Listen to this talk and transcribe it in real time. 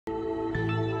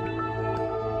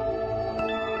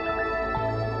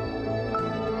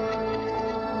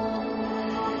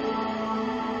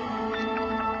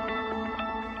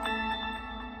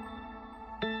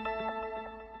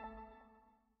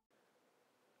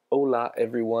Hola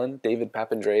everyone, David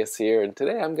Papandreas here, and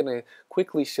today I'm going to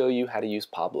quickly show you how to use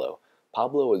Pablo.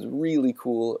 Pablo is really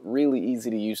cool, really easy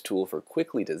to use tool for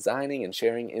quickly designing and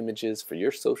sharing images for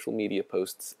your social media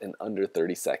posts in under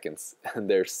 30 seconds. And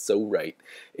they're so right.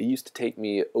 It used to take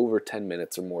me over 10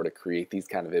 minutes or more to create these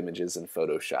kind of images in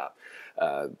Photoshop.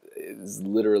 It's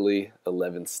literally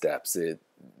 11 steps.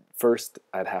 First,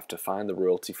 I'd have to find the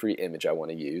royalty-free image I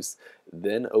want to use,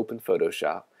 then open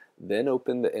Photoshop, then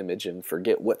open the image and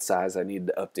forget what size I need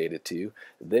to update it to,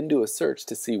 then do a search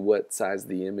to see what size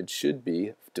the image should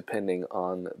be depending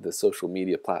on the social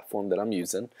media platform that I'm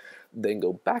using, then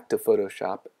go back to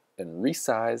Photoshop and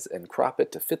resize and crop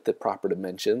it to fit the proper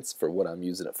dimensions for what I'm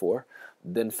using it for,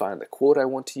 then find the quote I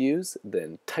want to use,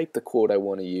 then type the quote I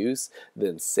want to use,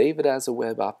 then save it as a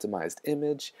web optimized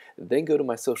image, then go to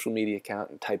my social media account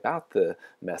and type out the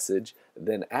message,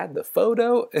 then add the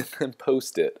photo and then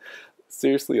post it.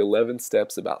 Seriously, 11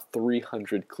 steps, about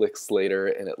 300 clicks later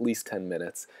in at least 10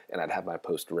 minutes, and I'd have my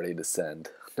post ready to send.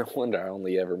 No wonder I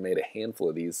only ever made a handful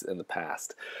of these in the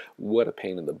past. What a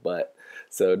pain in the butt.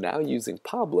 So now using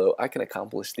Pablo, I can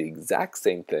accomplish the exact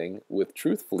same thing with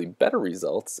truthfully better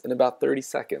results in about 30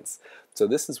 seconds. So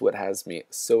this is what has me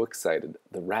so excited.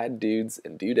 The rad dudes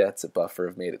and dudettes at Buffer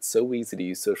have made it so easy to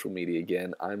use social media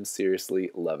again. I'm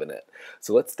seriously loving it.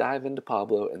 So let's dive into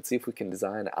Pablo and see if we can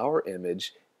design our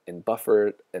image and buffer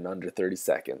it in under 30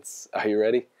 seconds. Are you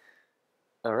ready?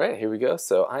 Alright, here we go.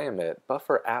 So I am at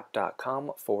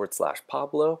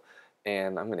bufferapp.com/Pablo,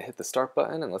 and I'm going to hit the start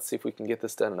button and let's see if we can get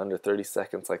this done in under 30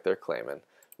 seconds like they're claiming.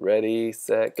 Ready,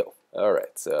 set, go.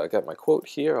 Alright, so I got my quote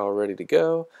here all ready to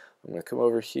go. I'm going to come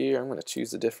over here, I'm going to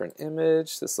choose a different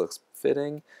image. This looks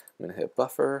fitting. I'm going to hit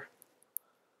buffer.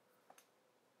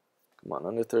 Come on,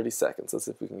 under 30 seconds. Let's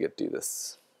see if we can do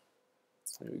this.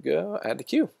 There we go, add to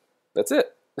queue. That's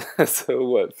it. So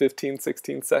what, 15,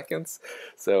 16 seconds?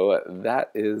 So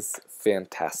that is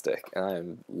fantastic.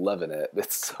 I'm loving it.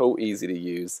 It's so easy to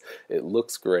use. It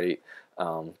looks great.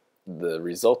 The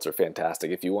results are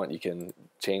fantastic. If you want, you can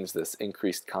change this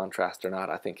increased contrast or not.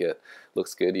 I think it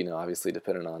looks good, you know, obviously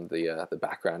depending on the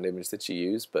background image that you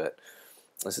use, but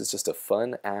this is just a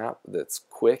fun app that's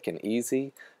quick and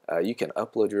easy. You can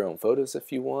upload your own photos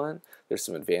if you want. There's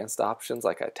some advanced options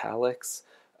like italics.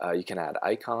 You can add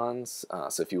icons,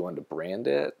 so if you want to brand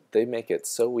it, they make it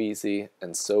so easy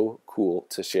and so cool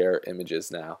to share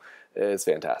images now. It's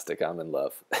fantastic. I'm in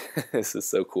love. This is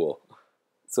so cool.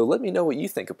 So let me know what you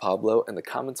think of Pablo in the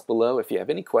comments below. If you have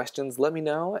any questions, let me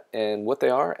know and what they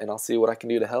are, and I'll see what I can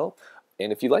do to help.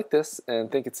 And if you like this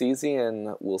and think it's easy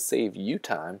and will save you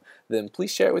time, then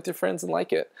please share it with your friends and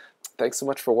like it. Thanks so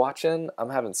much for watching.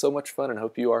 I'm having so much fun and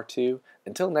hope you are too.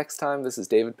 Until next time, this is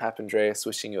David Papandreas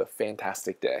wishing you a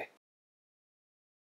fantastic day.